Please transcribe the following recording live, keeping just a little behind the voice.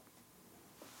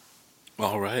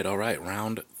All right, all right.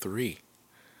 Round 3.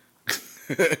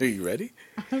 Are you ready?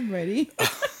 I'm ready.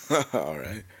 All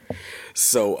right.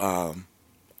 So,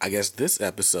 I guess this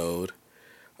episode,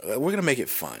 we're gonna make it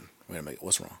fun. We're gonna make it.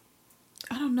 What's wrong?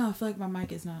 I don't know. I feel like my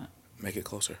mic is not. Make it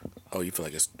closer. Oh, you feel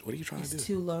like it's. What are you trying to do? It's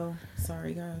too low.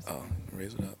 Sorry, guys. Oh,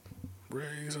 raise it up.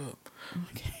 Raise up.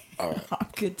 Okay. All right. I'm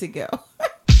good to go.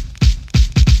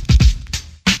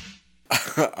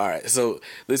 All right. So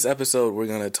this episode, we're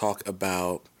gonna talk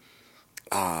about.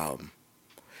 I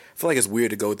feel like it's weird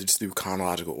to go through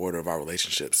chronological order of our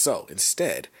relationships. So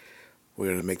instead, we're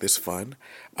gonna make this fun.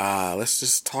 Let's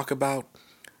just talk about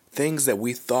things that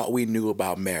we thought we knew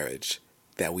about marriage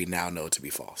that we now know to be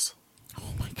false.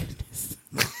 Oh my goodness.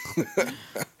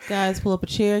 Guys, pull up a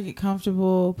chair, get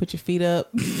comfortable, put your feet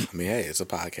up. I mean, hey, it's a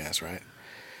podcast, right?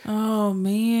 Oh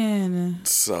man.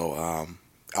 So,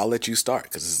 I'll let you start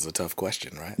because this is a tough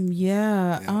question, right?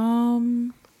 Yeah. Yeah.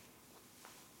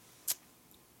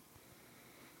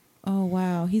 Oh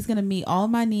wow. He's gonna meet all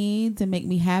my needs and make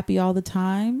me happy all the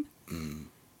time.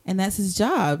 And that's his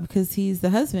job because he's the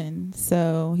husband.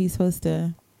 So he's supposed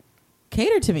to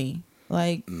cater to me.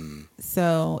 Like,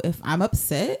 so if I'm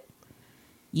upset,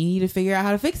 you need to figure out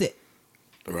how to fix it.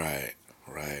 Right.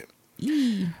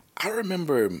 Eee. I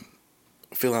remember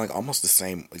feeling like almost the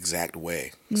same exact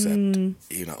way, except,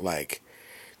 like,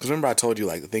 because remember I told you,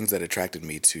 like, the things that attracted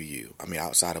me to you, I mean,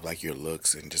 outside of, like, your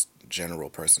looks and just general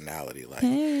personality, like,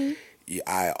 Hey.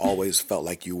 I always felt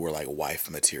like you were, like, wife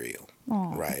material,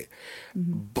 Aw. right?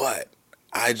 But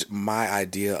my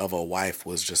idea of a wife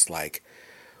was just, like,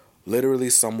 literally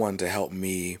someone to help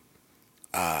me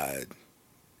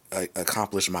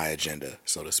accomplish my agenda,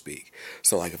 so to speak.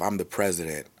 So, like, if I'm the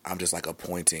president, I'm just, like,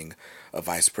 appointing a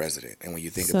vice president. And when you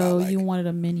think about, So like, you wanted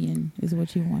a minion is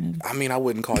what you wanted. I mean, I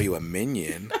wouldn't call you a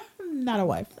minion, Not a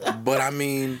wife. but I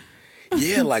mean,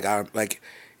 yeah,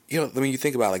 when you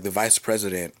think about, like, the vice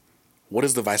president, what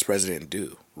does the vice president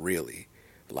do, really?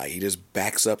 Like, he just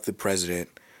backs up the president,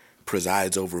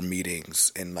 presides over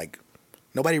meetings, and, like,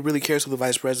 nobody really cares who the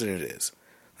vice president is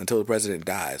until the president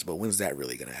dies. But when's that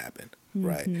really going to happen?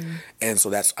 Right. And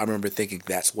so I remember thinking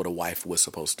that's what a wife was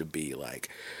supposed to be. Like,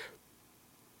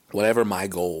 whatever my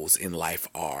goals in life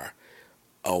are,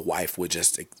 a wife would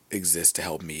just exist to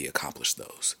help me accomplish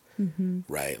those.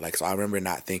 Right. Like, so I remember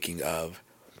not thinking of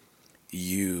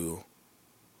you.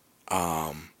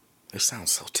 It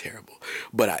sounds so terrible,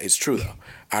 but it's true though.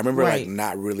 I remember Right. like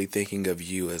not really thinking of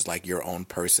you as like your own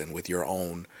person with your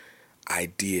own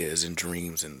ideas and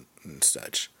dreams and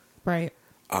such. Right.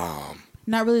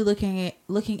 Not really looking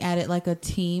at it like a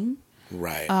team.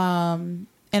 Right. And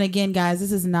again, guys,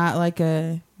 this is not like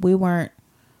we weren't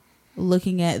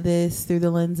looking at this through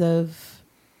the lens of,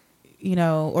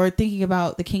 or thinking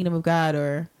about the kingdom of God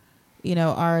or,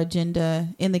 our agenda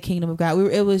in the kingdom of God.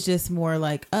 It was just more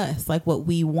like us, like what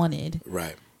we wanted.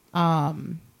 Right.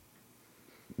 Right.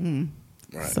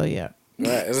 So yeah.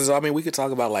 Right. So, I mean, we could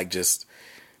talk about like just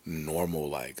normal,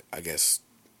 like, I guess,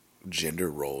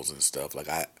 gender roles and stuff. Like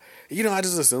I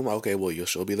just assume, okay, well,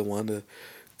 she'll be the one to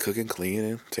cook and clean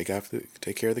and take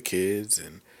care of the kids,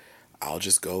 and I'll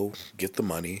just go get the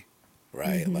money,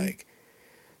 right? Like,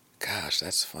 gosh,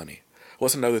 that's funny.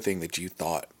 What's another thing that you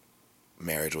thought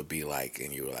marriage would be like,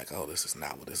 and you were like, oh, this is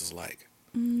not what this is like?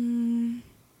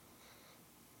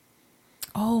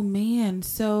 Oh man.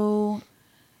 So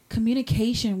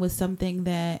communication was something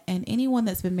that, and anyone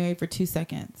that's been married for 2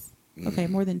 seconds, okay,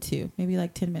 more than 2, maybe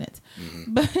like 10 minutes,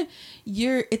 but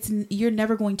you're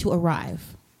never going to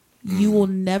arrive. You will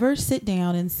never sit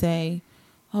down and say,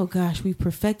 oh gosh, we've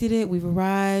perfected it. We've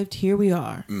arrived. Here we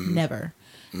are. Never.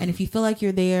 And if you feel like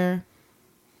you're there,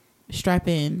 strap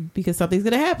in because something's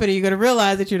going to happen and you're going to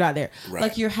realize that you're not there. Right.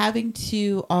 Like you're having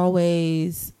to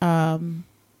always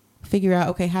figure out,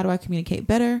 okay, how do I communicate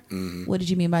better? What did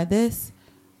you mean by this?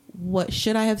 What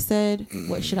should I have said?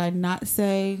 What should I not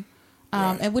say?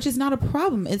 Right. And which is not a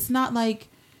problem. It's not like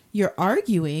you're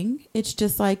arguing. It's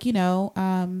just like,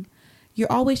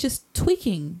 you're always just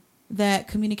tweaking that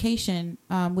communication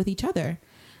with each other.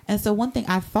 And so one thing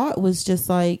I thought was just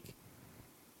like,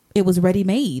 it was ready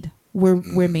made.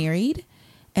 We're married.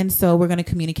 And so we're going to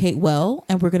communicate well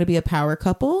and we're going to be a power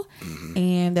couple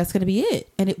and that's going to be it.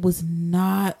 And it was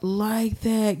not like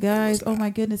that, guys. Oh my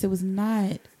goodness. It was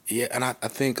not. Yeah. And I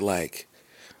think like,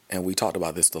 and we talked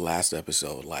about this the last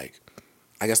episode, like,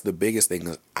 I guess the biggest thing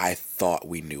is I thought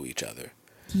we knew each other.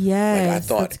 Yes, like I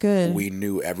thought that's good. we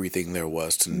knew everything there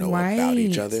was to know about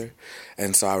each other.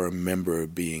 And so I remember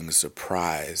being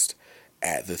surprised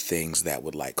at the things that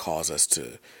would like cause us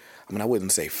to, I mean, I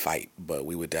wouldn't say fight, but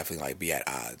we would definitely like be at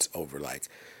odds over like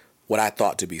what I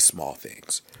thought to be small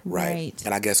things, right? Right.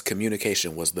 And I guess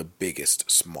communication was the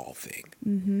biggest small thing.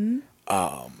 Mm-hmm.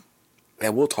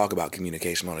 And we'll talk about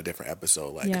communication on a different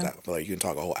episode. Like, 'cause I feel like you can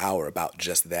talk a whole hour about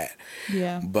just that.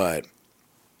 Yeah. But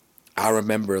I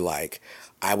remember, like,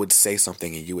 I would say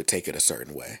something and you would take it a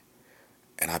certain way.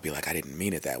 And I'd be like, I didn't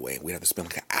mean it that way. And we'd have to spend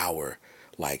like an hour,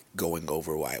 like, going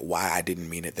over why I didn't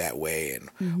mean it that way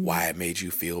and why it made you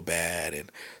feel bad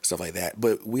and stuff like that.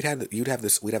 But we'd have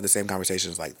the same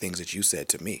conversations, like things that you said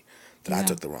to me that I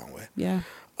took the wrong way. Yeah.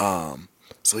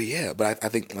 So yeah, but I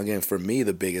think, again, for me,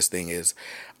 the biggest thing is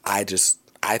I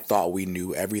thought we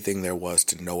knew everything there was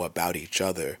to know about each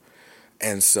other.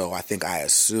 And so I think I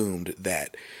assumed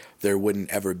that there wouldn't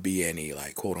ever be any,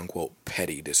 like, quote unquote,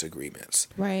 petty disagreements.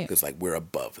 Right. Because, like, we're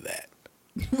above that.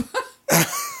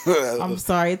 I'm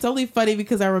sorry. It's only funny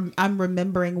because I'm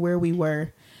remembering where we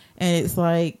were. And it's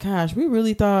like, gosh, we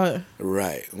really thought.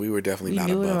 Right. We were definitely not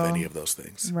above any of those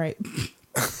things. Right.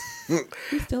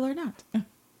 We still are not.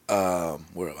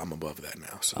 I'm above that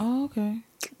now. So. Oh, okay.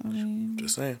 I mean,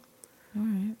 Just saying. all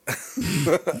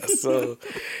right. So,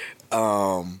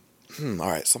 all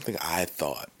right. Something I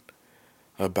thought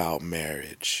about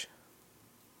marriage.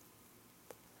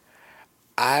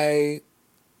 I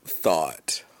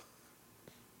thought,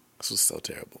 this was so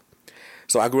terrible.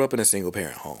 So I grew up in a single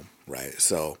parent home, right?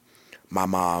 So my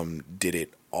mom did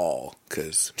it all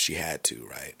because she had to,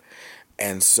 right?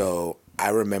 And so I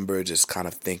remember just kind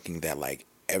of thinking that, like,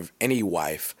 any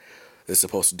wife is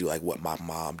supposed to do, like, what my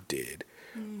mom did,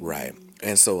 right?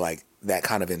 And so, like, that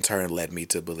kind of in turn led me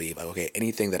to believe, like, okay,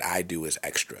 anything that I do is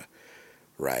extra,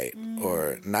 right?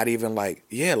 Or not even, like,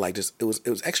 yeah, like, just it was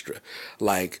extra,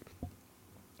 like,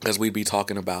 because we'd be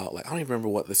talking about, like, I don't even remember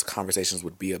what this conversations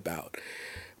would be about,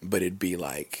 but it'd be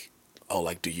like, oh,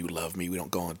 like, do you love me? We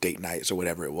don't go on date nights or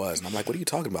whatever it was. And I'm like, what are you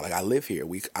talking about? Like, I live here.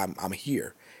 I'm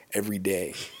here every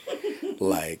day.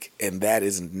 Like, and that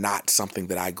is not something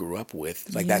that I grew up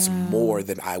with. Like, that's more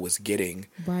than I was getting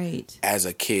Right. as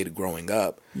a kid growing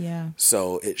up. Yeah.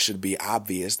 So it should be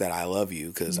obvious that I love you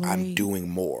because I'm Right. doing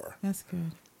more. That's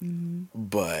good.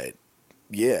 But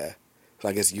yeah, so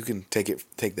I guess you can take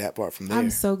that part from there.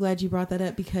 I'm so glad you brought that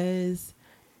up because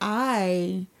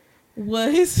I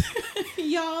was,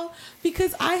 y'all,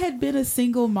 because I had been a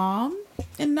single mom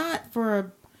and not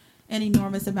for an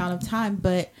enormous amount of time,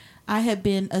 but I had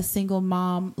been a single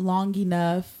mom long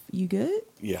enough. You good?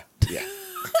 Yeah.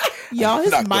 Y'all,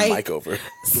 his Knocked the mic mic over.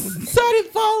 started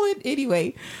falling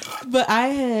anyway. But I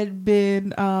had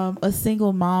been a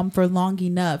single mom for long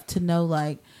enough to know,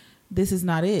 like, this is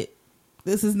not it.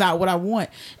 This is not what I want.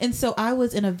 And so I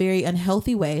was in a very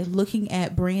unhealthy way looking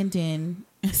at Brandon,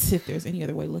 as if there's any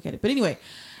other way to look at it. But anyway,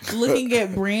 looking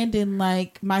at Brandon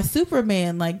like my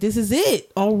Superman, like, this is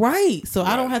it. All right. So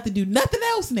I don't have to do nothing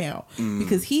else now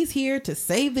because he's here to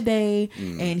save the day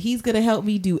and he's going to help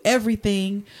me do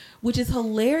everything, which is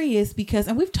hilarious because,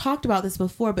 and we've talked about this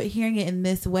before, but hearing it in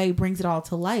this way brings it all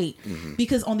to light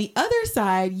because on the other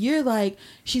side, you're like,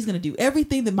 she's going to do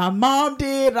everything that my mom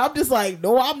did. And I'm just like,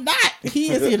 no, I'm not.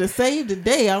 He is here to save the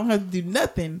day. I don't have to do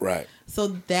nothing. Right. So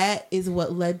that is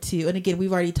what led to, and again,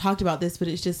 we've already talked about this, but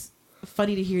it's just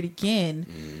funny to hear it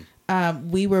again.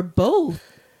 We were both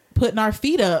putting our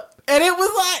feet up, and it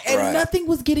was like, and nothing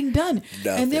was getting done.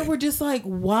 And then we're just like,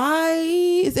 why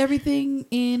is everything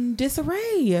in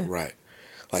disarray? Right.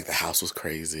 Like, the house was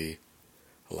crazy.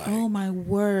 Like, Oh my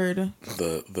word.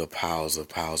 the piles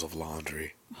of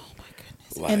laundry. Oh my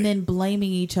goodness. Like, And then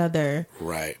blaming each other.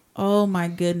 right. Oh my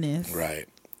goodness. Right.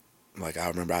 Like, I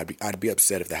remember I'd be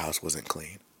upset if the house wasn't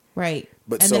clean. Right.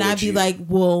 But and so then I'd would be you. like,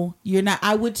 well, you're not.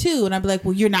 I would too. And I'd be like,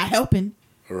 well, you're not helping.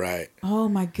 Right. Oh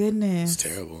my goodness. It's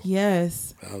terrible.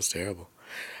 Yes. That was terrible.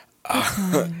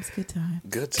 Good time.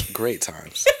 Great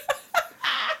times.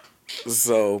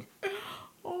 So,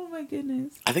 Oh my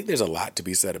goodness. I think there's a lot to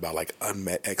be said about, like,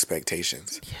 unmet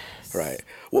expectations. Yes. Right.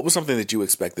 What was something that you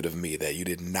expected of me that you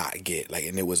did not get? Like,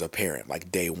 and it was apparent,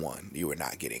 like, day one, you were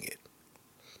not getting it.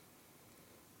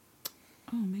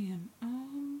 Oh man.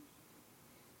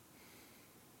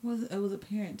 It was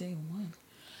apparent day one.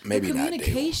 Maybe the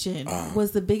communication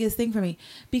was the biggest thing for me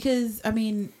because I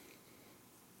mean,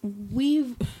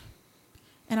 and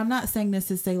I'm not saying this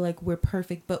to say like we're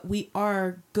perfect, but we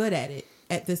are good at it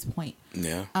at this point.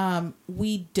 Yeah.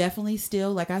 We definitely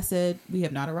still, like I said, we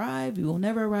have not arrived. We will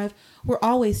never arrive. We're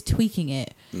always tweaking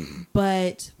it,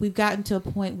 but we've gotten to a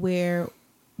point where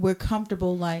we're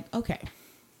comfortable. Like, okay,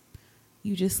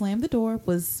 you just slammed the door.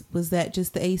 Was that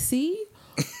just the AC?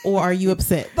 Or are you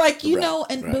upset? Like, you know,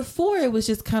 and before it was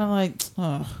just kind of like,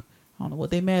 oh, I don't know what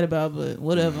they mad about, but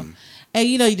whatever. And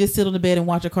you just sit on the bed and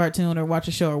watch a cartoon or watch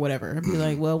a show or whatever and be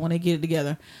like, well, when they get it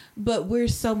together. But we're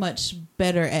so much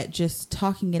better at just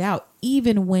talking it out,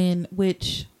 even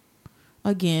which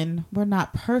again, we're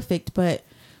not perfect, but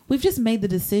we've just made the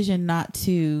decision not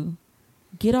to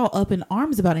get all up in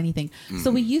arms about anything.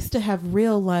 So we used to have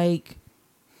real, like,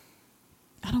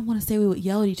 I don't want to say we would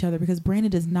yell at each other because Brandon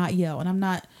does not yell. And I'm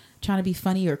not trying to be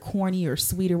funny or corny or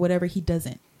sweet or whatever. He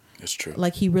doesn't. It's true.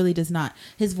 Like, he really does not.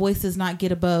 His voice does not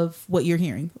get above what you're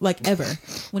hearing, like, ever.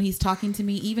 When he's talking to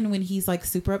me, even when he's, like,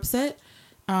 super upset,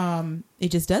 it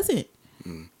just doesn't.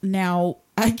 Now,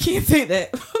 I can't say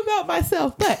that about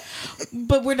myself,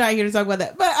 but we're not here to talk about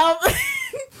that.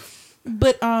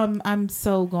 But I'm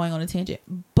so going on a tangent.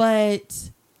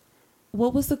 But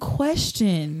what was the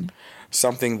question?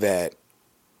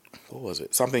 What was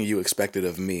it? Something you expected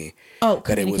of me. Oh,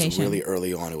 that it was communication. really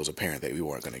early on. It was apparent that we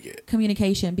weren't going to get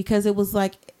Communication, because it was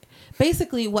like,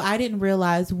 basically what I didn't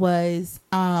realize was,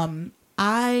 when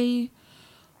I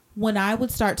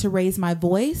would start to raise my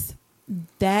voice,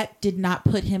 that did not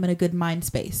put him in a good mind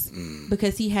space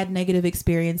because he had negative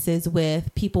experiences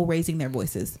with people raising their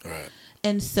voices. Right.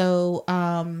 And so,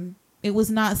 it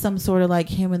was not some sort of like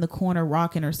him in the corner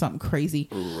rocking or something crazy.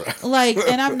 Right. Like,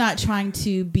 and I'm not trying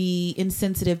to be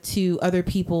insensitive to other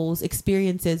people's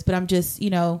experiences, but I'm just,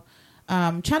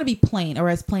 trying to be plain, or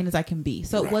as plain as I can be.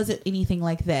 So It wasn't anything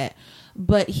like that,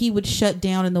 but he would shut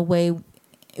down in the way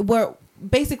where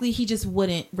basically he just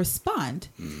wouldn't respond.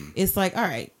 It's like, all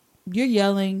right, you're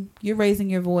yelling, you're raising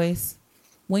your voice.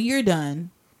 When you're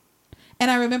done. And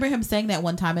I remember him saying that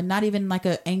one time, and not even like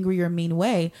an angry or mean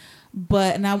way,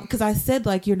 but now, because I said,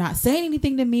 like, you're not saying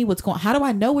anything to me. How do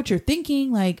I know what you're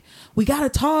thinking? Like, we got to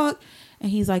talk.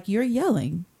 And he's like, you're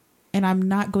yelling and I'm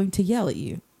not going to yell at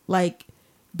you. Like,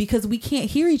 because we can't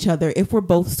hear each other if we're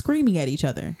both screaming at each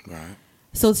other. Right.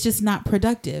 So it's just not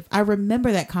productive. I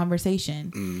remember that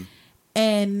conversation.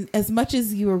 And as much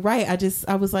as you were right,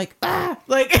 I was like,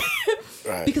 like,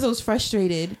 right. because I was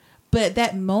frustrated. But at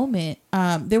that moment,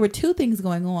 there were two things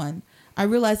going on. I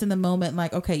realized in the moment,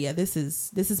 like, okay, yeah, this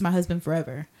is my husband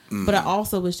forever. But I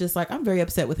also was just like, I'm very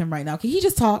upset with him right now. Can he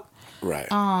just talk? Right.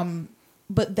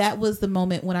 But that was the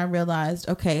moment when I realized,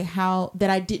 okay, that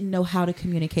I didn't know how to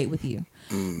communicate with you.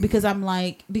 Because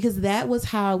because that was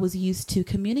how I was used to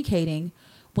communicating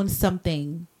when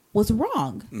something was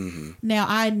wrong. Now,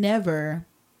 I never,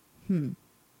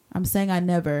 I'm saying I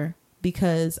never,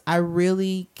 because I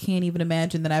really can't even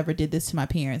imagine that I ever did this to my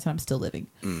parents and I'm still living.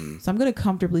 So I'm going to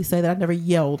comfortably say that I never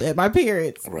yelled at my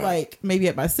parents, like maybe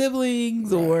at my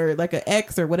siblings or like an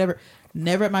ex or whatever,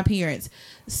 never at my parents.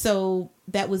 So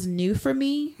that was new for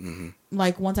me.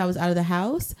 Like once I was out of the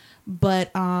house, but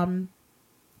I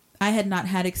had not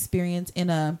had experience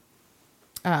in a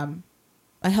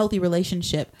healthy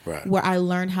relationship where I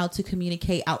learned how to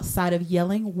communicate outside of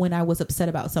yelling when I was upset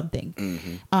about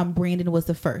something. Brandon was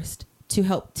the first to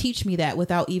help teach me that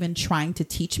without even trying to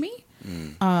teach me,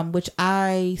 which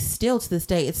I still to this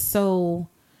day, it's so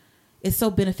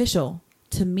beneficial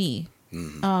to me.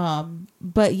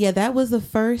 But yeah, that was the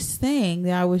first thing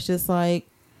that I was just like,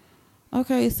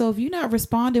 okay, so if you're not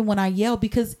responding when I yell,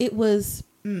 because it was,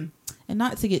 and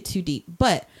not to get too deep,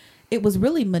 but it was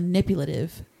really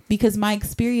manipulative. Because my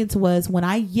experience was when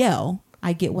I yell,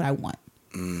 I get what I want.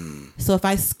 So if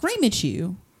I scream at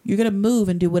you, you're going to move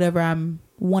and do whatever I'm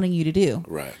wanting you to do.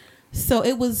 Right. So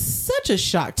it was such a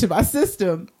shock to my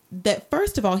system that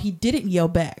first of all, he didn't yell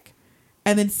back.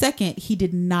 And then second, he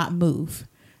did not move.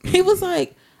 He was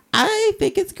like, I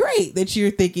think it's great that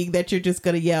you're thinking that you're just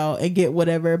going to yell and get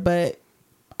whatever, but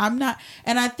I'm not.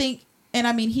 And I think, and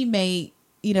I mean, he may,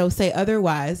 say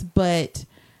otherwise, but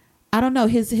I don't know,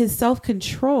 his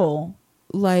self-control,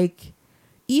 like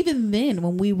even then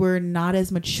when we were not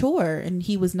as mature and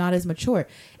he was not as mature,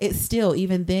 it still,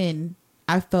 even then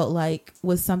I felt like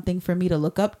was something for me to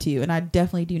look up to. And I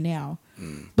definitely do now.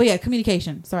 But yeah,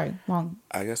 communication. Sorry, long.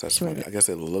 I guess that's funny. I guess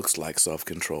it looks like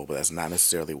self-control, but that's not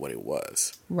necessarily what it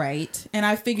was. Right. And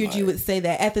I figured you would say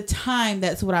that. At the time,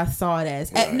 that's what I saw it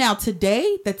as. Now,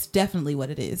 today, that's definitely what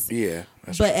it is. Yeah.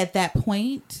 But at that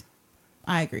point,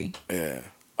 I agree. Yeah.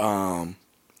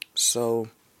 So,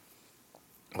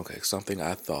 okay, something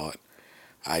I thought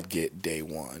I'd get day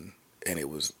one, and it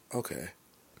was, okay.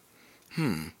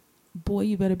 Boy,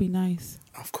 you better be nice.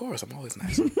 Of course, I'm always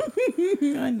nice.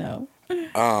 I know.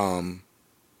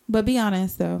 But be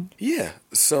honest, though. Yeah,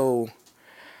 so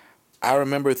I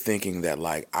remember thinking that,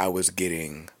 like, I was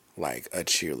getting, like, a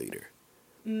cheerleader.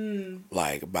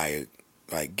 Like, by,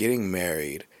 like, getting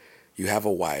married, you have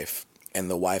a wife, and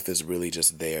the wife is really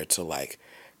just there to, like,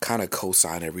 kind of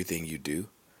co-sign everything you do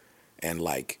and,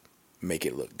 like, make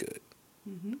it look good.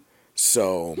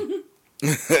 So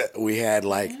We had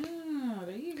like,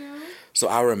 there you go. so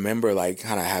I remember like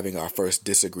kind of having our first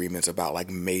disagreements about like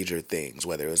major things,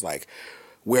 whether it was like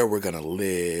where we're going to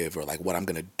live or like what I'm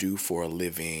going to do for a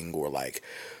living or like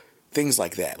things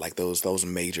like that, like those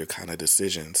major kind of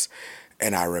decisions.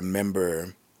 And I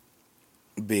remember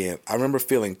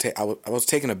feeling, I was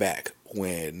taken aback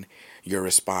when your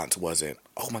response wasn't,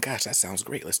 oh my gosh, that sounds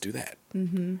great, let's do that.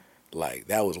 Mm-hmm. Like,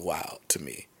 that was wild to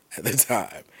me at the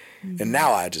time. Mm-hmm. And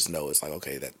now I just know it's like,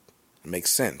 okay, that makes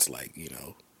sense. Like, you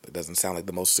know, it doesn't sound like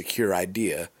the most secure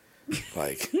idea.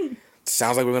 Like,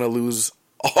 sounds like we're going to lose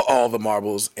all the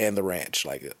marbles and the ranch.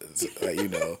 Like, you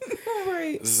know.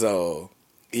 Right. So,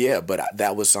 yeah, but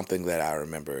that was something that I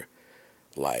remember,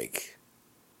 like,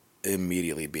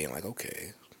 immediately being like,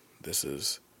 okay, this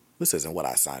isn't what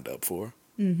I signed up for.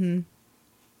 Mm-hmm.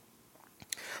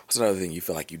 What's another thing you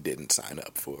feel like you didn't sign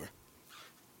up for?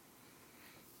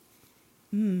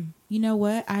 You know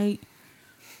what?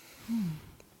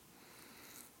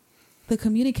 The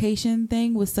communication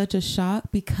thing was such a shock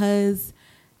because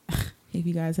if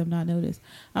you guys have not noticed,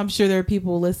 I'm sure there are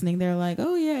people listening. They're like,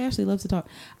 "Oh yeah, Ashley loves to talk."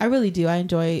 I really do. I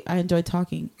enjoy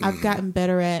talking. I've gotten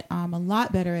better at a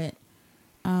lot better at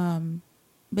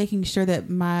making sure that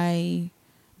the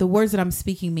words that I'm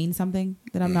speaking mean something,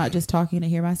 that I'm not just talking to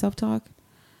hear myself talk,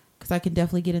 because I can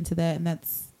definitely get into that, and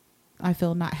that's, I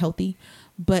feel, not healthy.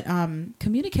 But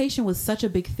communication was such a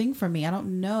big thing for me. I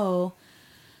don't know.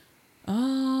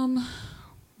 You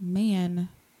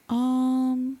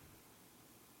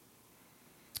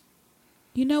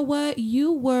know what?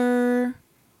 You were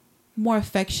more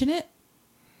affectionate,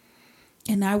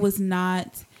 and I was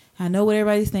not. I know what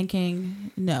everybody's thinking.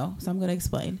 No, so I'm going to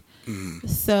explain. Mm-hmm.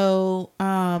 So,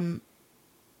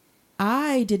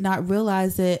 I did not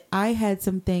realize that I had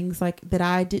some things like that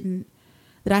I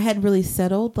hadn't really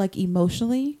settled, like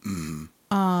emotionally,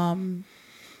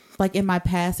 like in my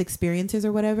past experiences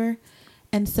or whatever.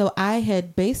 And so I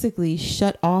had basically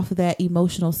shut off that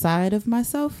emotional side of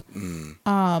myself.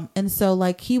 And so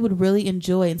like he would really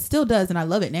enjoy, and still does, and I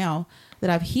love it now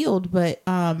that I've healed, but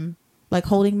like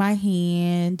holding my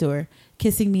hand or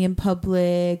kissing me in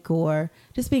public or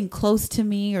just being close to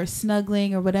me or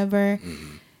snuggling or whatever.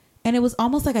 And it was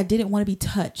almost like I didn't want to be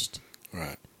touched.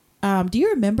 Right. Do you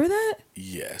remember that?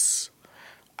 Yes.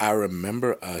 I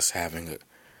remember us having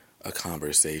a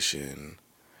conversation.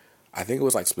 I think it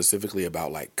was like specifically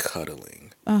about like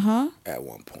cuddling. At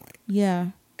one point.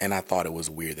 Yeah. And I thought it was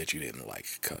weird that you didn't like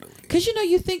cuddling. Because, you know,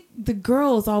 you think the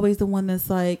girl is always the one that's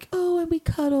like, oh, and we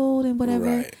cuddled and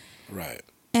whatever. Right.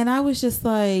 And I was just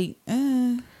like,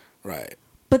 Right.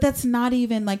 But that's not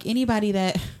even like anybody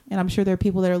that, and I'm sure there are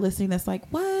people that are listening that's like,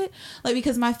 what? Like,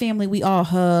 because my family, we all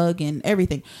hug and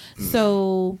everything.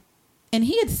 So, and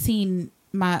he had seen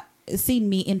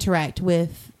me interact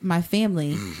with my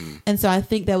family. And so I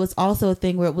think that was also a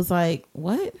thing where it was like,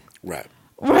 what? Right.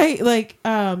 Like,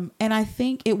 and I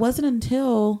think it wasn't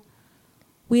until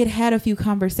we had a few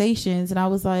conversations and I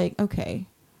was like, okay,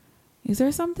 is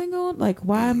there something going, like,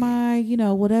 why am I, you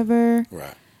know, whatever.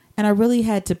 Right. And I really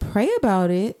had to pray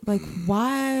about it. Like,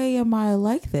 why am I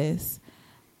like this?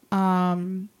 Yeah.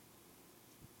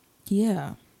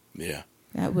 Yeah.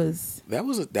 That was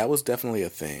definitely a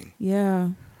thing. Yeah.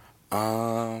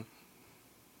 We're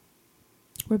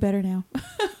better now.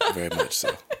 Very much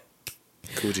so.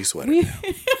 Coochie sweater now.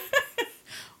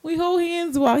 We hold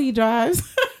hands while he drives.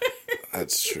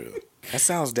 That's true. That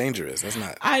sounds dangerous. That's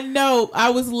not. I know.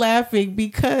 I was laughing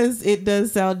because it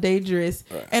does sound dangerous.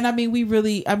 Right. And I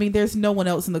mean, there's no one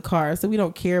else in the car, so we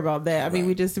don't care about that. I mean,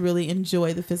 we just really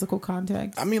enjoy the physical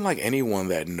contact. I mean, like anyone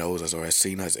that knows us or has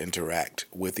seen us interact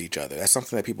with each other, that's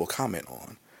something that people comment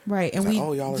on. Right. And like, we,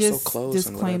 oh, y'all are just so close.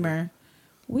 Disclaimer,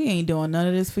 we ain't doing none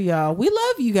of this for y'all. We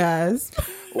love you guys.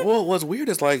 Well, what's weird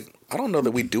is like, I don't know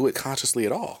that we do it consciously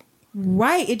at all.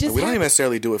 Right. It just we don't even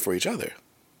necessarily do it for each other.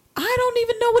 I don't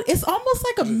even know what, it's almost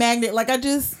like a magnet. Like I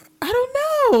don't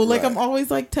know. Like I'm always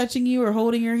like touching you or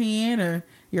holding your hand or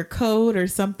your coat or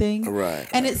something. Right.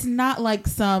 And it's not like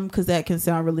because that can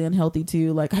sound really unhealthy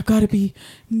too. Like I've got to be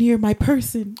near my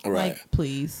person. Right. Like,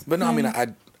 please. But no, I mean,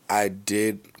 I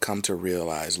did come to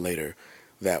realize later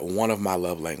that one of my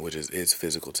love languages is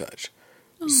physical touch.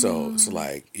 So it's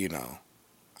like, you know,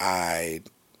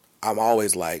 I'm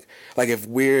always like if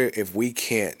we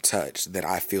can't touch, then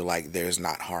I feel like there's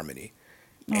not harmony,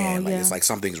 and it's like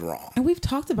something's wrong. And we've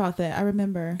talked about that. I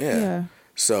remember. Yeah.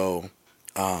 So,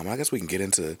 I guess we can get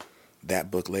into that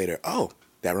book later. Oh,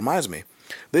 that reminds me,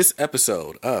 this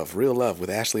episode of Real Love with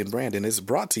Ashley and Brandon is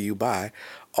brought to you by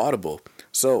Audible.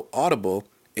 So Audible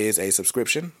is a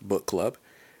subscription book club.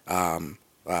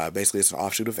 Basically, it's an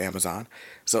offshout of Amazon.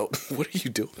 So, what are you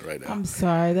doing right now? I'm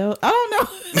sorry, though. I don't know.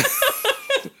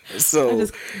 So I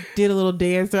just did a little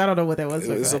dance. So I don't know what that was.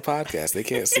 It's a podcast. They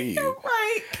can't see you.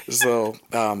 Right. So,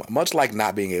 much like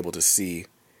not being able to see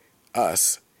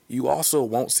us, you also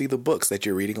won't see the books that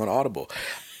you're reading on Audible.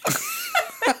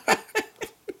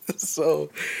 So,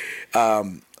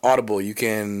 Audible, you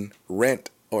can rent,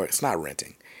 or it's not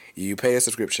renting. You pay a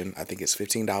subscription. I think it's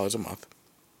 $15 a month.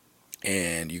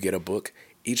 And you get a book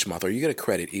each month, or you get a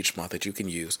credit each month that you can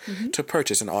use to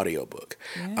purchase an audiobook.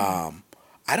 Yeah.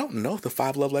 I don't know if The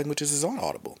 5 Love Languages is on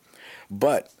Audible,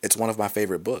 but it's one of my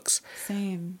favorite books.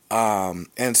 Same.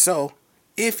 And so,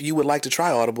 if you would like to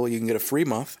try Audible, you can get a free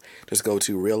month. Just go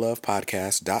to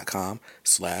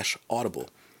reallovepodcast.com/audible.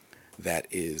 That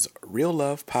is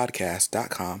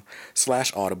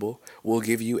reallovepodcast.com/audible. We'll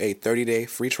give you a 30-day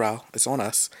free trial. It's on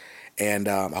us. And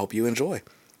I hope you enjoy.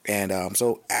 And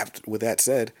so, with that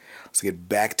said, let's get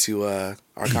back to our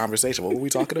conversation. What were we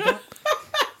talking about?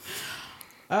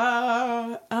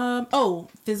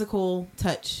 Physical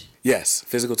touch. Yes,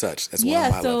 physical touch. That's one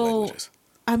of my love languages.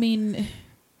 I mean,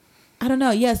 I don't know.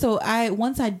 Yeah, so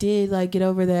once I did like get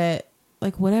over that,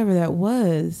 like whatever that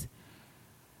was.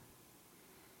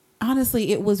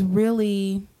 Honestly, it was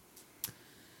really,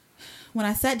 when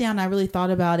I sat down, I really thought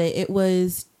about it. It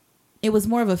was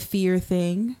more of a fear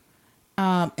thing,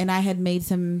 and I had made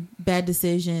some bad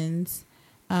decisions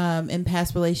in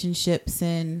past relationships,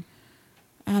 and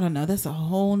I don't know. That's a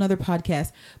whole nother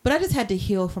podcast. But I just had to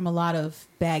heal from a lot of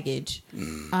baggage.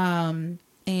 And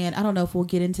I don't know if we'll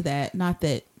get into that. Not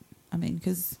that, I mean,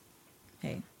 because,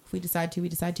 hey, if we decide to, we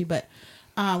decide to. But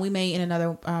we may in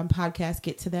another podcast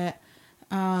get to that.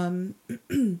 But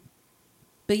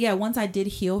yeah, once I did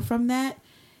heal from that,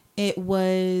 it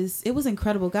was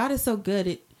incredible. God is so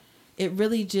good. It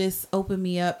really just opened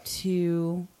me up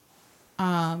to,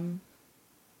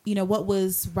 what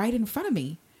was right in front of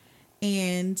me.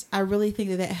 And I really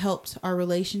think that helped our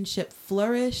relationship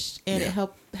flourish, and it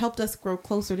helped us grow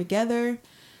closer together.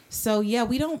 So yeah,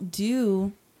 we don't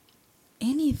do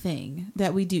anything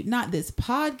that we do. Not this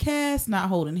podcast, not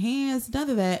holding hands, none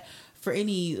of that for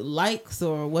any likes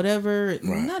or whatever. Right.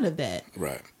 None of that.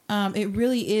 Right. It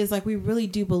really is like we really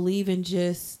do believe in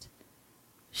just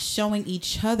showing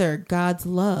each other God's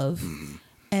love. Mm-hmm.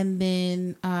 And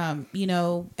then,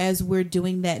 as we're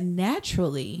doing that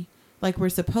naturally, like we're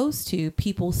supposed to,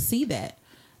 people see that,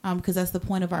 because that's the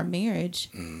point of our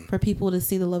marriage, for people to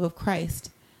see the love of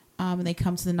Christ, and they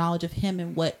come to the knowledge of Him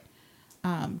and what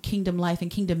kingdom life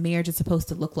and kingdom marriage is supposed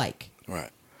to look like.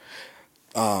 Right.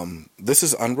 This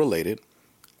is unrelated,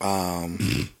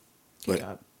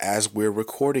 but as we're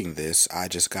recording this, I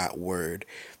just got word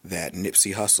that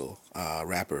Nipsey Hussle,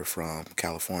 rapper from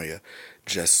California,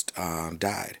 just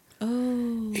died.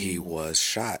 Oh. He was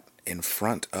shot in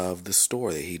front of the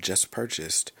store that he just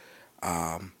purchased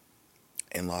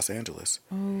in Los Angeles.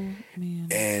 Oh, man.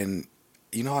 And,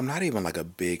 I'm not even like a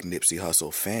big Nipsey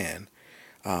Hussle fan.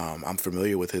 I'm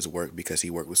familiar with his work because he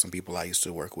worked with some people I used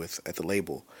to work with at the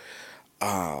label.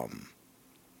 But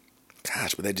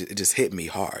it just hit me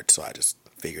hard, so I just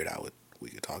figured we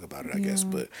could talk about it, I guess.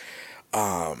 But,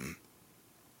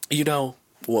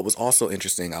 what was also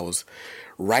interesting, I was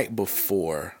right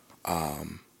before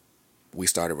we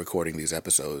started recording these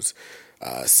episodes,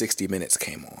 60 Minutes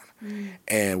came on.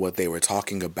 And what they were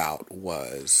talking about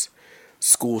was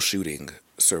mass shooting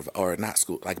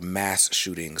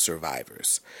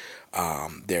survivors.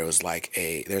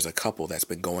 There's a couple that's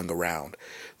been going around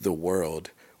the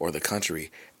world or the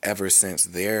country ever since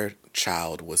their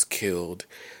child was killed.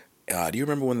 Do you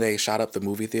remember when they shot up the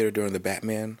movie theater during the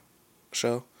Batman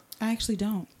show? I actually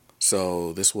don't.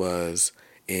 So this was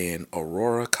in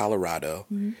Aurora, Colorado.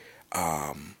 Mm-hmm.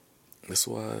 This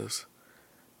was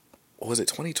it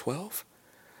 2012?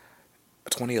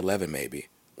 2011 maybe.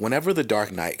 Whenever The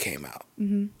Dark Knight came out.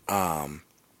 Mm-hmm.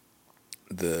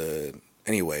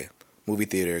 Movie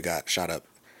theater got shot up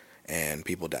and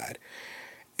people died.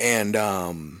 And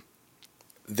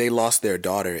they lost their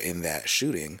daughter in that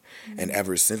shooting. Mm-hmm. And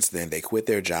ever since then, they quit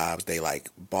their jobs. They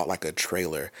bought a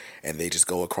trailer and they just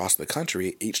go across the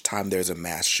country each time there's a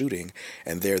mass shooting,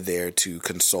 and they're there to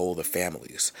console the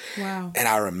families. Wow. And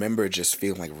I remember just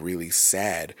feeling really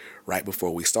sad right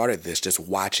before we started this, just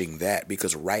watching that,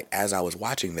 because right as I was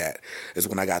watching that is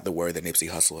when I got the word that Nipsey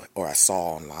Hussle, or I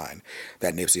saw online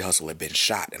that Nipsey Hussle had been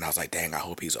shot, and I was like, dang, I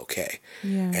hope he's okay.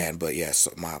 Yeah. But yes,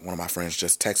 one of my friends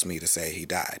just texted me to say he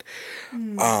died.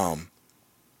 And I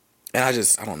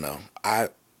don't know.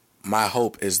 My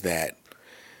hope is that,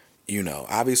 you know,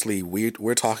 obviously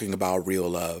we're talking about real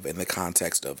love in the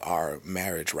context of our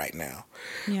marriage right now.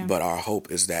 Yeah. But our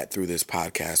hope is that through this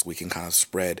podcast, we can kind of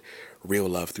spread real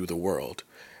love through the world.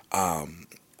 And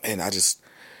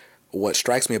what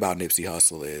strikes me about Nipsey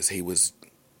Hussle is he was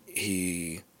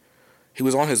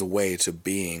on his way to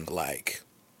being like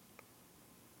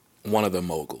one of the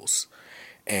moguls.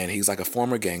 And he's like a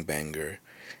former gangbanger,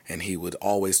 and he would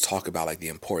always talk about like the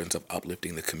importance of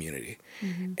uplifting the community.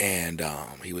 Mm-hmm. And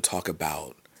he would talk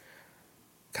about,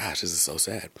 gosh, this is so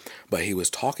sad, but he was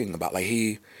talking about like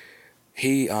he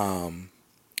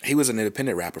was an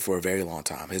independent rapper for a very long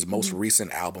time. His most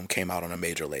recent album came out on a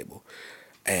major label.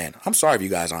 And I'm sorry if you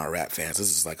guys aren't rap fans. This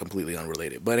is like completely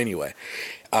unrelated. But anyway,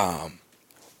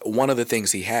 one of the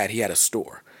things he had a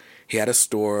store. He had a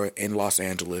store in Los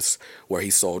Angeles where he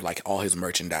sold like all his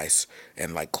merchandise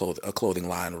and like a clothing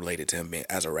line related to him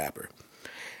as a rapper.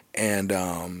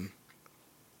 And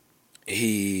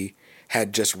he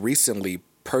had just recently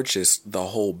purchased the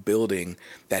whole building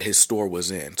that his store was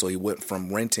in. So he went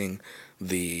from renting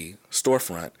the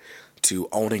storefront to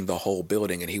owning the whole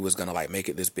building, and he was going to like make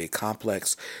it this big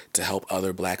complex to help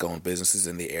other black owned businesses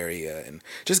in the area and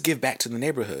just give back to the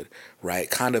neighborhood, right?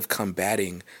 Kind of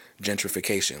combating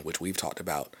gentrification, which we've talked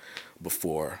about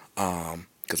before,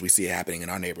 because we see it happening in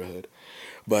our neighborhood.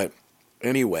 But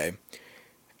anyway,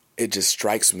 it just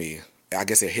strikes me, I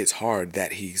guess it hits hard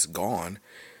that he's gone,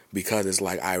 because it's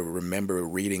like I remember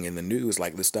reading in the news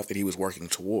like the stuff that he was working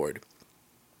toward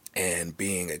and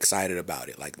being excited about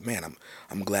it. Like, man,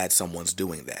 I'm glad someone's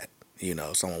doing that. You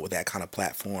know, someone with that kind of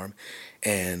platform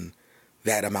and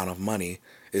that amount of money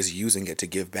is using it to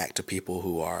give back to people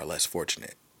who are less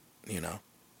fortunate, you know?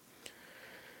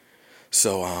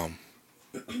 So,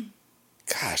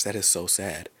 gosh, that is so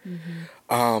sad.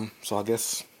 Mm-hmm. So I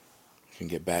guess we can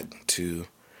get back to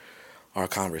our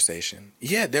conversation.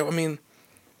 Yeah,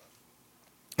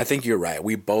 I think you're right.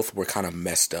 We both were kind of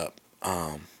messed up,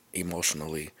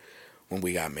 emotionally when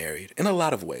we got married in a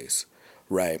lot of ways,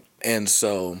 right? And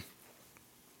so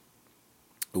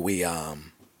we gosh,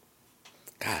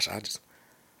 that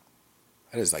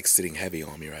is like sitting heavy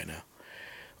on me right now.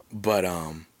 But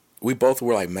we both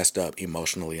were like messed up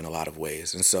emotionally in a lot of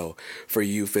ways. And so for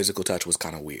you, physical touch was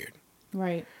kind of weird.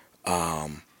 Right.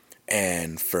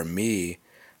 And for me,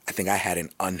 I think I had an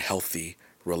unhealthy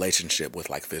relationship with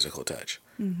like physical touch.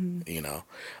 Mm-hmm. You know?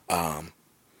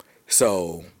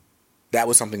 So that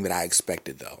was something that I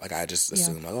expected, though. Like, I just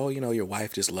assumed, like, oh, you know, your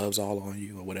wife just loves all on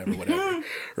you or whatever,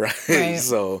 right?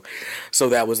 So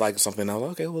that was like something I was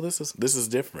like, okay, well, this is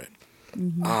different.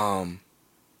 Mm-hmm.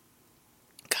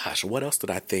 Gosh, what else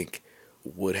did I think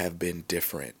would have been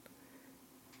different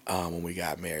when we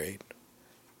got married?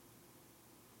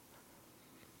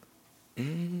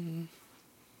 We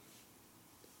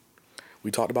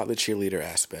talked about the cheerleader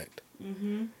aspect.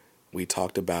 Mm-hmm. We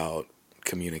talked about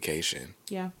communication.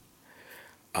 Yeah.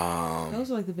 Those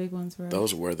were like the big ones for us.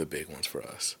 Those were the big ones for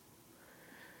us.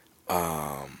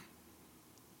 Well,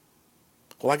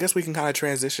 I guess we can kind of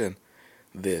transition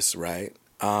this, right?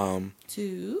 To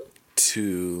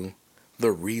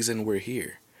the reason we're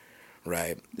here,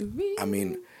 right? I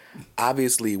mean,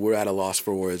 obviously we're at a loss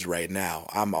for words right now.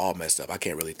 I'm all messed up. I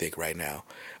can't really think right now.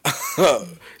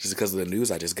 Just because of the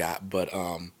news I just got. But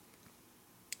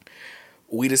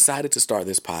we decided to start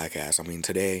this podcast. I mean,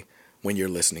 today, when you're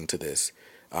listening to this,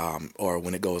 or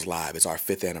when it goes live, it's our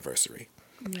 5th anniversary.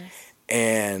 Yes.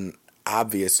 And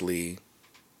obviously,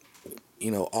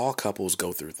 you know, all couples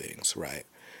go through things, right?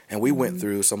 And we went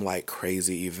through some like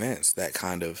crazy events that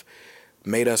kind of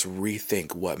made us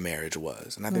rethink what marriage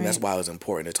was. And I think that's why it was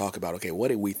important to talk about, okay, what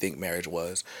did we think marriage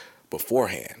was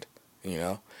beforehand, you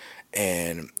know?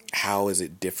 And how is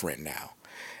it different now?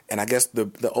 And I guess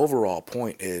the overall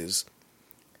point is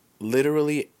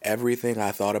literally everything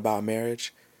I thought about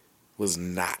marriage was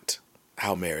not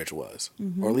how marriage was,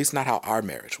 or at least not how our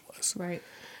marriage was. Right.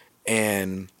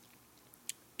 And,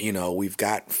 you know, we've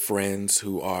got friends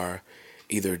who are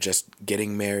either just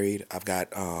getting married. I've got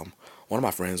one of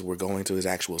my friends, we're going to his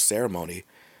actual ceremony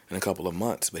in a couple of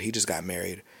months, but he just got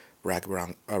married right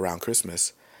around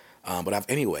Christmas.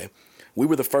 Anyway, we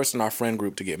were the first in our friend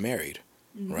group to get married,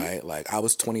 right? Like, I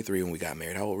was 23 when we got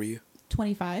married. How old were you?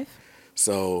 25.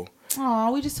 So.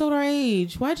 Oh, we just told our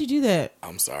age. Why'd you do that?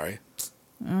 I'm sorry.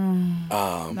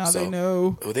 Now they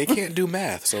know. Well, they can't do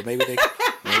math, so maybe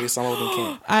some of them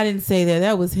can't. I didn't say that.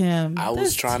 That was him. I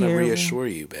was trying to reassure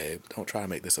you, babe. Don't try to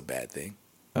make this a bad thing.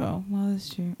 Oh, well,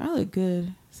 that's true. I look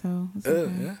good, so it's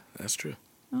okay. Yeah, that's true.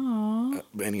 Aww.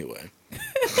 But anyway.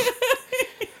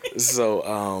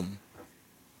 So,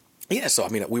 yeah, so, I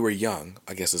mean, we were young,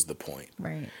 I guess is the point.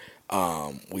 Right.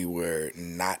 We were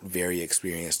not very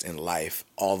experienced in life,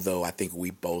 although I think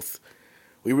we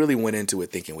really went into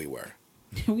it thinking we were.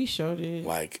 We sure did.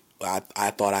 Like,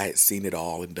 I thought I had seen it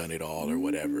all and done it all or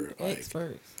whatever. Like,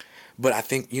 Experts. but I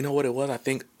think, you know what it was? I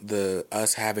think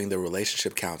us having the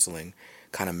relationship counseling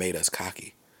kind of made us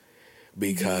cocky.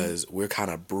 Because we're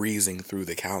kind of breezing through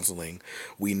the counseling.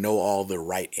 We know all the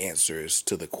right answers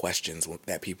to the questions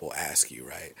that people ask you,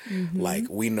 right? Like,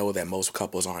 we know that most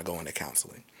couples aren't going to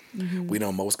counseling. We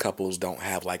know most couples don't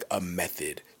have, like, a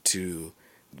method to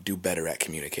do better at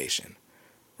communication,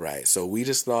 right? So we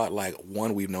just thought, like,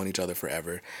 one, we've known each other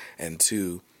forever, and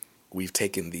two, we've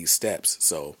taken these steps,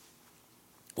 so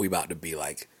we about to be,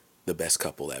 like, the best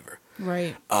couple ever.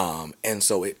 Right. And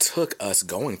so it took us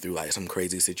going through like some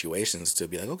crazy situations to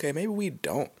be like, okay, maybe we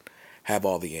don't have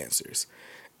all the answers.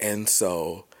 And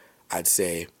so I'd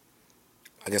say,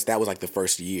 I guess that was like the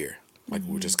first year. Like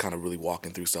we were just kind of really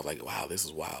walking through stuff like, wow, this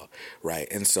is wild. Right.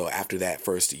 And so after that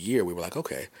first year, we were like,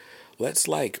 okay, let's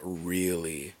like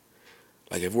really,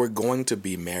 like if we're going to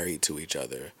be married to each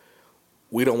other,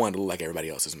 we don't want to look like everybody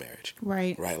else's marriage.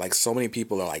 Right. Right. Like so many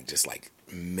people are like just like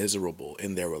miserable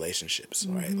in their relationships,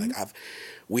 right? Like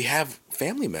we have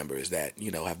family members that, you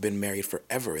know, have been married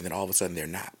forever and then all of a sudden they're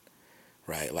not,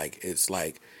 right? Like it's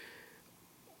like,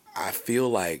 I feel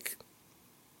like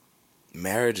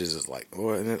marriages is like,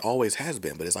 or and it always has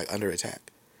been, but it's like under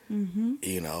attack.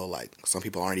 You know, like some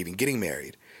people aren't even getting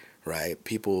married, right?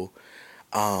 People,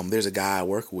 there's a guy I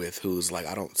work with who's like,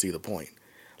 I don't see the point.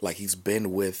 Like he's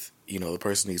been with, you know, the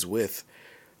person he's with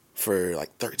for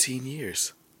like 13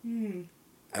 years.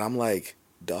 And I'm like,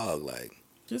 dog, like...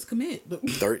 Just commit.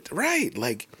 Right.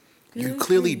 Like, you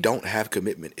clearly don't have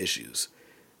commitment issues.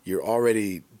 You're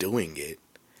already doing it.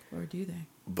 Or do they?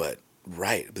 But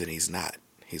then he's not.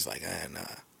 He's like, nah,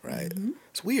 right?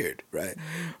 It's weird, right?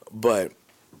 But,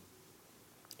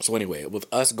 so anyway, with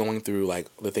us going through, like,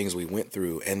 the things we went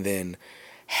through and then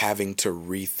having to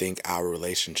rethink our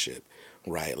relationship,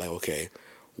 right? Like, okay,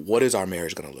 what is our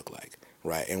marriage going to look like,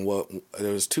 right? And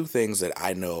there's two things that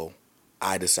I know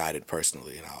I decided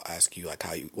personally, and I'll ask you like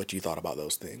what you thought about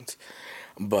those things.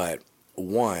 But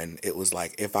one, it was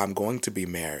like, if I'm going to be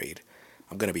married,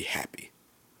 I'm going to be happy.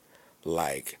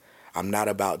 Like, I'm not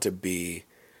about to be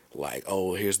like,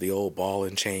 oh, here's the old ball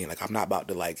and chain. Like, I'm not about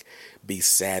to like be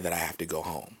sad that I have to go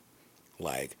home.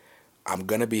 Like, I'm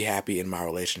going to be happy in my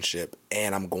relationship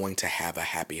and I'm going to have a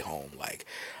happy home. Like,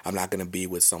 I'm not going to be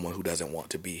with someone who doesn't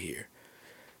want to be here.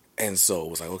 And so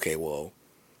it was like, okay, well,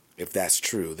 if that's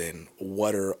true, then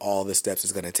what are all the steps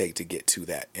it's going to take to get to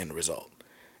that end result?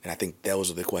 And I think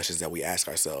those are the questions that we ask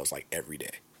ourselves like every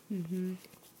day.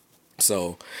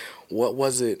 So what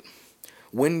was it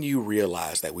when you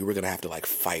realized that we were going to have to like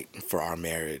fight for our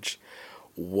marriage?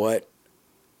 What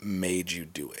made you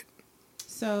do it?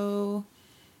 So,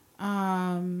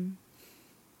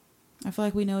 I feel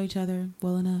like we know each other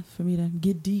well enough for me to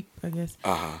get deep, I guess.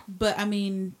 But I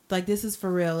mean, like, this is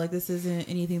for real. Like, this isn't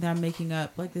anything that I'm making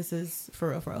up. Like, this is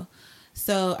for real, for real.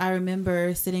 So I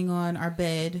remember sitting on our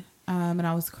bed, and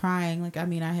I was crying. Like, I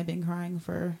mean, I had been crying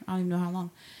for, I don't even know how long.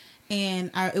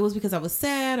 And it was because I was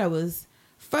sad. I was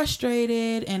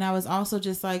frustrated. And I was also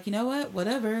just like, you know what?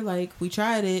 Whatever. Like, we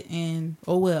tried it and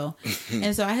oh well.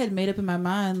 And so I had made up in my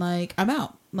mind, like, I'm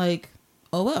out. Like,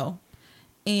 oh well.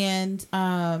 And,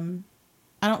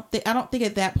 I don't think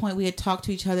at that point we had talked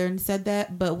to each other and said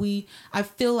that, but I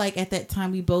feel like at that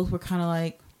time we both were kind of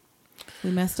like, we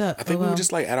messed up. I think we were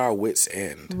just like at our wits'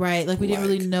 end. Right. Like we didn't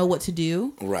really know what to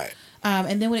do. Right.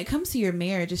 And then when it comes to your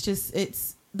marriage,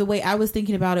 it's the way I was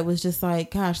thinking about it was just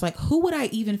like, gosh, like who would I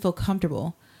even feel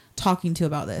comfortable talking to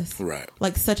about this? Right.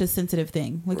 Like such a sensitive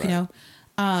thing, like, right. you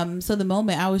know? So the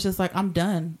moment I was just like, I'm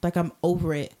done. Like I'm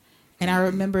over it. And I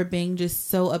remember being just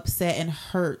so upset and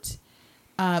hurt.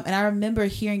 And I remember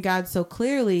hearing God so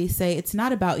clearly say, it's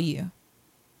not about you.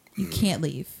 You can't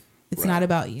leave. It's not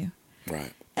about you.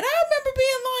 Right. And I remember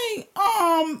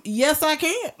being like, yes, I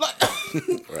can.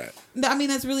 Like, right. I mean,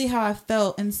 that's really how I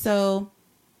felt. And so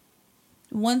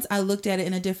once I looked at it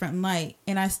in a different light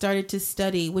and I started to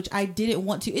study, which I didn't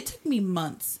want to, it took me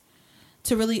months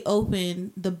to really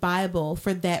open the Bible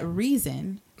for that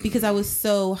reason, because I was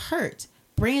so hurt.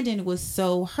 Brandon was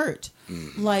so hurt.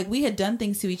 Like we had done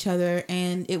things to each other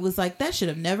and it was like, that should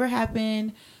have never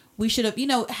happened. We should have, you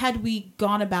know, had we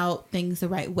gone about things the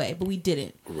right way, but we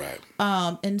didn't. Right.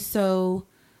 And so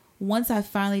once I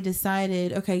finally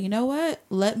decided, okay, you know what?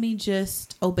 Let me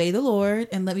just obey the Lord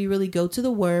and let me really go to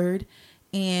the Word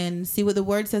and see what the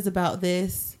Word says about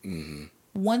this.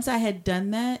 Once I had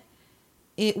done that,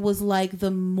 it was like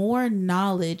the more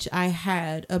knowledge I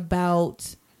had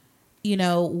about you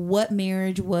know, what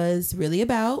marriage was really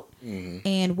about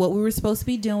and what we were supposed to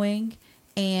be doing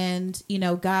and, you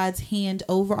know, God's hand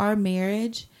over our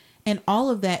marriage and all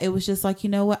of that. It was just like, you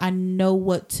know what? I know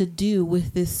what to do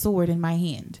with this sword in my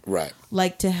hand. Right.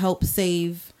 Like to help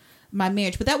save my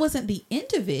marriage. But that wasn't the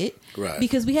end of it. Right.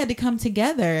 Because we had to come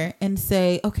together and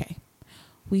say, okay,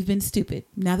 we've been stupid.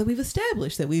 Now that we've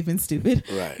established that we've been stupid,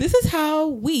 right. This is how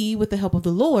we, with the help of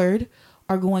the Lord,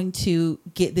 are going to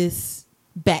get this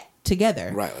back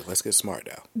together. Right. Like, let's get smart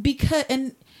now.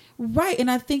 And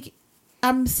I think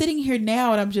I'm sitting here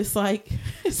now and I'm just like,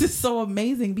 this is so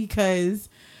amazing because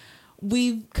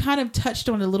we've kind of touched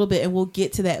on it a little bit and we'll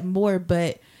get to that more,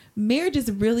 but marriage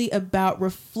is really about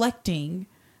reflecting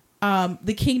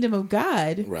the kingdom of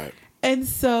God. Right. And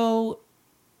so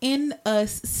in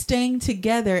us staying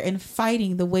together and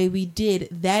fighting the way we did,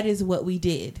 that is what we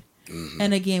did. Mm-hmm.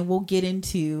 And again, we'll get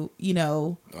into, you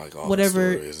know, like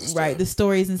whatever, the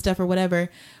stories and stuff or whatever,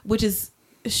 which is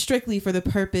strictly for the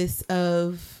purpose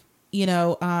of, you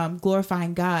know,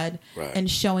 glorifying God and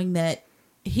showing that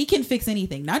he can fix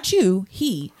anything. Not you.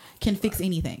 He can fix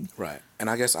anything. Right. And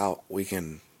I guess we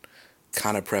can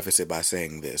kind of preface it by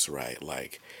saying this, right?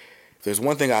 Like, if there's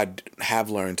one thing I have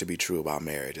learned to be true about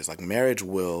marriage, is like marriage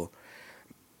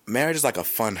is like a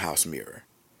funhouse mirror.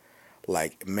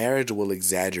 Like, marriage will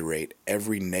exaggerate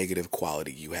every negative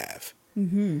quality you have.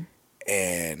 Mm-hmm.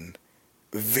 And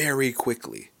very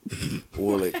quickly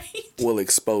will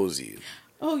expose you.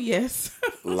 Oh, yes.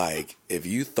 Like, if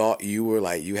you thought you were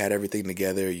like, you had everything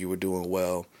together, you were doing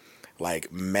well,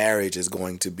 like, marriage is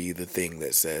going to be the thing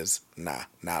that says, nah,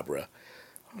 bruh.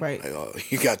 Right. Like, oh,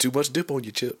 you got too much dip on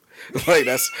your chip. Like,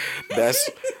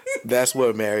 that's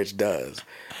what marriage does.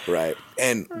 Right.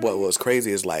 And what was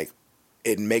crazy is, like,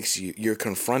 it makes you're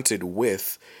confronted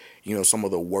with, you know, some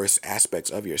of the worst aspects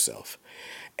of yourself.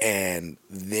 And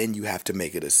then you have to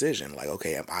make a decision. Like,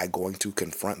 okay, am I going to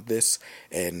confront this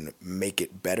and make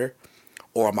it better?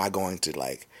 Or am I going to,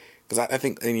 like, because I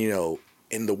think, and, you know,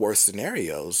 in the worst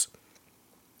scenarios,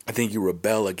 I think you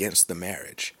rebel against the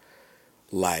marriage.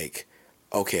 Like,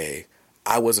 okay,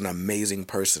 I was an amazing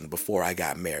person before I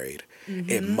got married. Mm-hmm.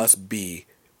 It must be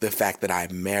the fact that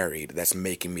I'm married that's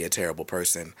making me a terrible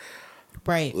person.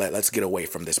 Right. Let's get away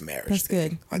from this marriage. That's thing.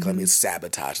 good. Like, let me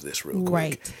sabotage this real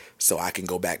quick, so I can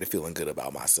go back to feeling good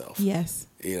about myself. Yes.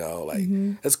 You know, like,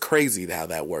 it's crazy how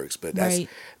that works, but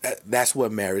that's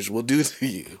what marriage will do to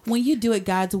you. When you do it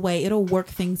God's way, it'll work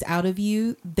things out of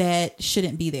you that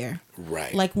shouldn't be there.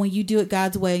 Right. Like, when you do it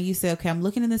God's way, you say, okay, I'm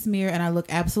looking in this mirror and I look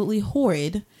absolutely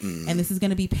horrid, and this is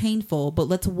going to be painful, but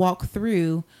let's walk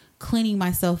through cleaning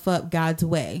myself up God's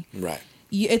way. Right.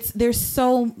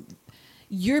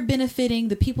 You're benefiting.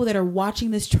 The people that are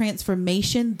watching this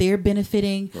transformation, they're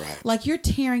benefiting. Right. Like, you're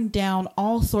tearing down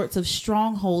all sorts of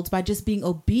strongholds by just being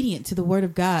obedient to the word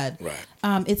of God.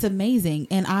 Right. It's amazing.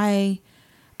 And I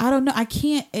don't know. I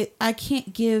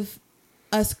can't give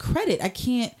us credit. I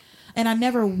can't, and I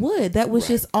never would. That was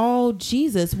just all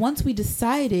Jesus. Once we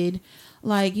decided,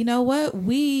 like, you know what?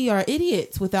 We are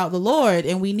idiots without the Lord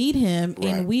and we need him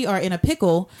and we are in a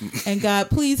pickle and God,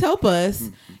 please help us,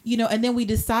 you know, and then we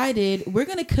decided we're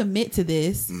going to commit to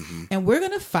this and we're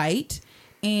going to fight,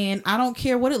 and I don't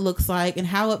care what it looks like and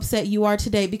how upset you are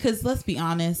today, because let's be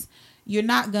honest, you're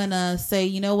not going to say,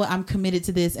 you know what, I'm committed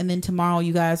to this, and then tomorrow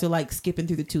you guys are like skipping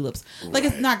through the tulips. Like,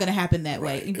 it's not going to happen that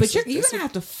way, but you're going to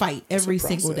have to fight every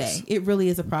single day. It really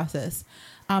is a process.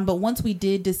 But once we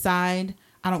did decide,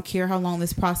 I don't care how long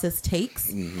this process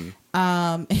takes. You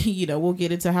know, we'll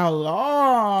get into how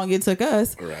long it took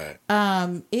us. Right.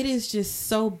 It is just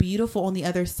so beautiful on the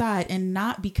other side, and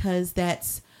not because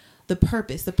that's the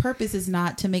purpose. The purpose is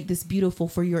not to make this beautiful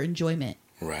for your enjoyment.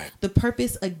 Right. The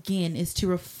purpose, again, is to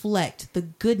reflect the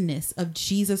goodness of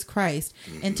Jesus Christ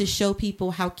and to show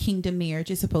people how kingdom marriage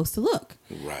is supposed to look.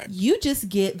 Right. You just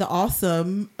get the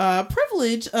awesome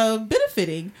privilege of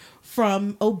benefiting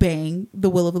from obeying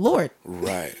the will of the Lord.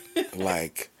 Right.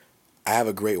 Like, I have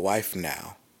a great wife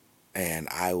now, and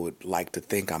I would like to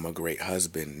think I'm a great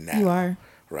husband now. You are.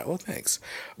 Right. Well, thanks.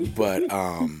 But,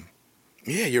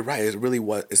 yeah, you're right.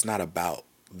 It's not about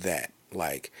that.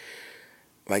 Like,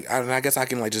 I guess I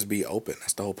can, like, just be open.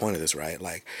 That's the whole point of this, right?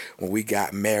 Like, when we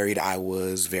got married, I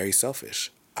was very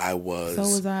selfish. So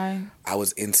was I. I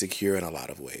was insecure in a lot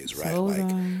of ways, right? So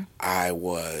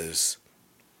was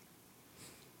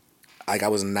I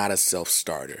was not a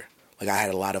self-starter. Like, I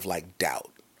had a lot of, like, doubt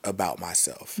about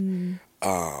myself.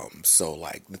 So,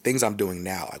 like, the things I'm doing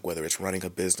now, like, whether it's running a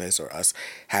business or us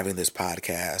having this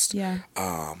podcast,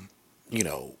 you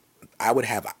know, I would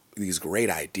have these great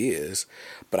ideas,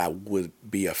 but I would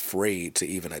be afraid to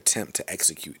even attempt to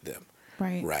execute them.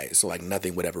 Right. Right. So like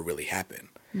nothing would ever really happen.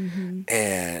 Mm-hmm.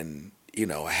 And, you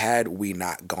know, had we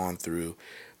not gone through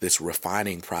this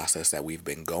refining process that we've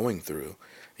been going through,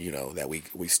 you know, that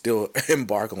we still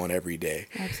embark on every day.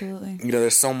 Absolutely. You know,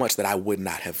 there's so much that I would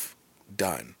not have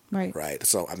done. Right. Right.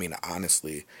 So, I mean,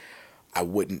 honestly, I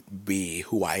wouldn't be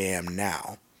who I am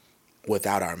now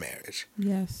without our marriage.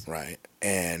 Yes. Right.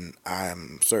 And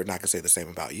I'm certain I can say the same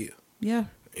about you. Yeah.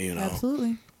 You know,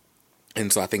 Absolutely.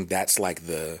 and so I think that's like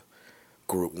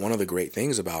one of the great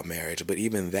things about marriage, but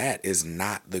even that is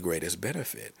not the greatest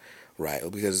benefit, right?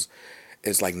 Because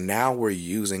it's like now we're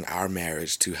using our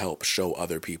marriage to help show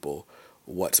other people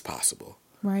what's possible.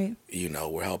 Right. You know,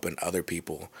 we're helping other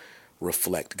people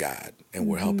reflect God, and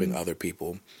we're helping other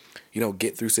people, you know,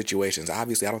 get through situations.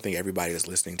 Obviously, I don't think everybody that's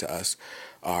listening to us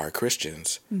are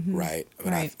Christians, right?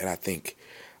 But Right. I think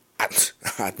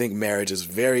I think marriage is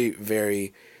very,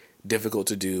 very difficult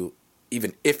to do,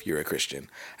 even if you're a Christian.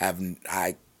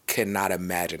 I cannot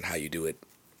imagine how you do it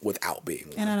without being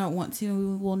one. And I don't want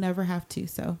to. We'll never have to.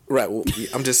 So. Right. Well,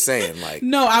 I'm just saying, like,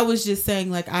 No, I was just saying,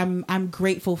 like, I'm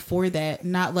grateful for that.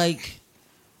 Not like,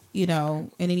 you know,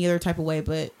 in any other type of way,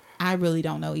 but I really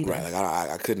don't know either. right. Like,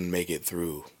 I couldn't make it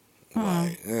through.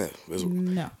 Like,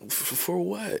 No. For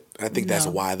what? I think that's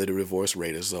No. why the divorce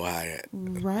rate is so high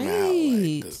Right. now.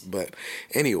 Like, but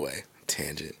anyway,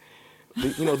 tangent.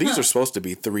 You know, these are supposed to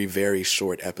be 3 very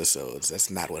short episodes.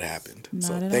 That's not what happened.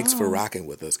 So Not at thanks for all. rocking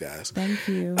with us, guys. Thank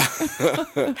you.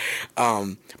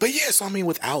 But yes, I mean,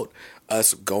 without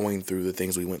us going through the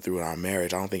things we went through in our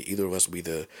marriage, I don't think either of us would be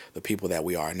the people that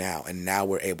we are now. And now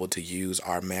we're able to use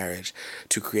our marriage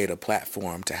to create a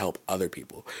platform to help other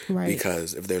people. Right.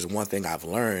 Because if there's one thing I've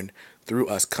learned through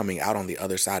us coming out on the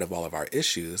other side of all of our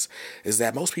issues, is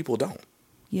that most people don't.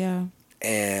 Yeah.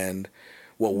 And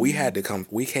what we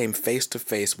came face to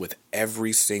face with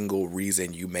every single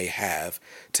reason you may have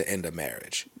to end a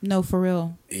marriage. No, for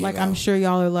real. Like, know. I'm sure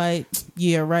y'all are like,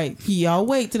 yeah, right. Y'all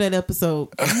wait to that episode.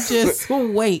 You just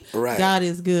wait. Right. God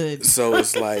is good. So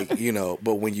it's like, you know,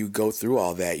 but when you go through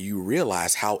all that, you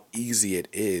realize how easy it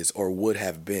is or would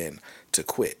have been to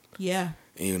quit, Yeah.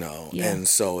 you know? Yeah. And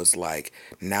so it's like,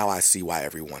 now I see why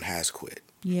everyone has quit.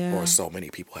 Yeah. Or so many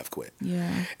people have quit.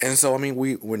 Yeah. And so, I mean,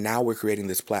 we're creating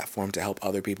this platform to help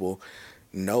other people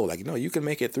know, like, no, you can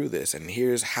make it through this. And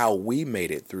here's how we made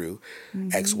it through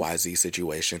XYZ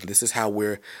situation. This is how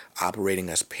we're operating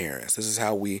as parents. This is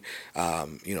how we,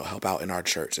 you know, help out in our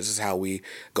church. This is how we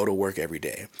go to work every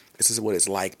day. This is what it's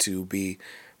like to be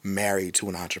married to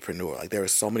an entrepreneur. Like, there are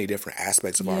so many different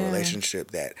aspects of our Yeah.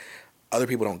 relationship that other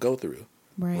people don't go through.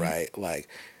 Right. Like,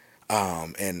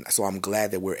 and so I'm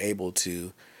glad that we're able to,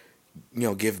 you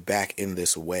know, give back in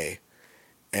this way.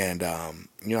 And,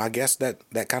 you know, I guess that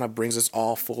kind of brings us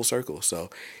all full circle. So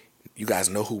you guys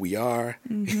know who we are.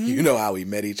 You know how we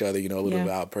met each other. You know a little Yeah.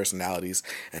 bit about our personalities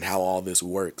and how all this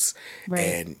works. Right.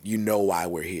 And you know why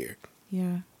we're here.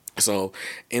 Yeah. So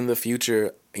in the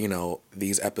future, you know,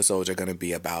 these episodes are going to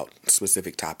be about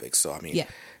specific topics. So, I mean, Yeah.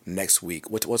 next week,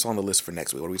 what's on the list for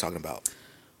next week? What are we talking about?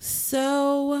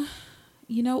 So,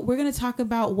 you know, we're going to talk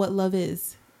about what love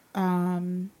is,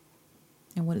 and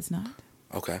what it's not.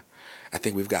 Okay. I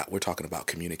think we're talking about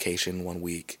communication one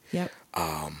week. Yep.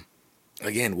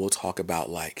 Again, we'll talk about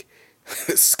like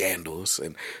scandals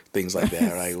and things like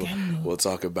that, right? We'll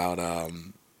talk about,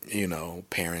 you know,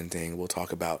 parenting. We'll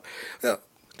talk about,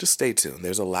 just stay tuned.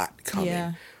 There's a lot coming.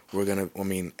 Yeah.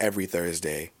 Every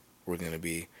Thursday we're going to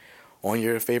be on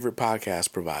your favorite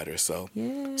podcast provider. So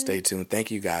Yeah. stay tuned.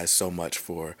 Thank you guys so much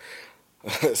for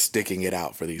sticking it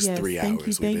out for these Yes, 3 thank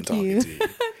hours you, we've been thank you. talking to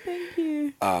you. Thank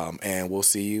you. And we'll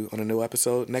see you on a new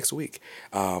episode next week.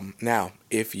 Now,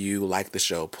 if you like the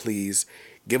show, please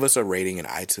give us a rating in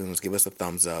iTunes. Give us a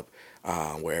thumbs up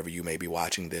wherever you may be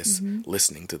watching this,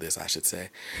 listening to this, I should say.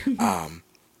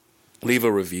 Leave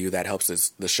a review. That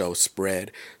helps the show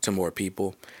spread to more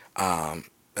people.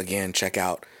 Again, check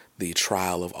out the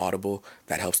trial of Audible.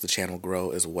 That helps the channel grow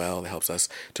as well. That helps us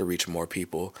to reach more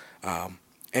people. I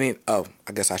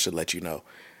guess I should let you know.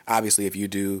 Obviously, if you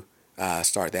do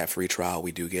start that free trial,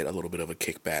 we do get a little bit of a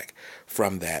kickback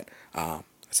from that.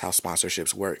 That's how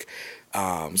sponsorships work.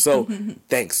 So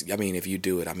thanks. I mean, if you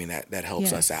do it, I mean, that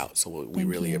helps us out. So we Thank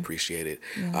really you. appreciate it.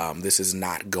 Yeah. This is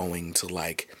not going to,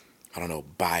 like, I don't know,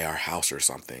 buy our house or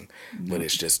something, but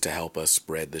it's just to help us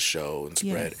spread the show and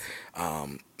spread,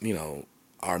 you know,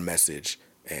 our message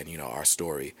and, you know, our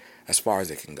story as far as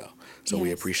it can go. So we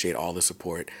Yes. appreciate all the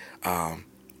support.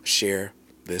 Share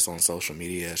this on social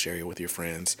media, share it with your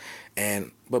friends,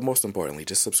 but most importantly,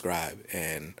 just subscribe.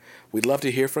 And we'd love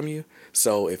to hear from you.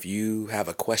 So if you have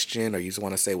a question or you just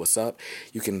want to say what's up,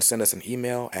 you can send us an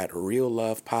email at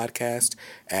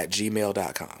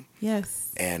reallovepodcast@gmail.com.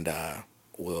 Yes. And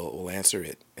we'll answer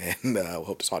it. And we'll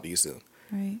hope to talk to you soon.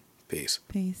 Right. Peace.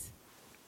 Peace.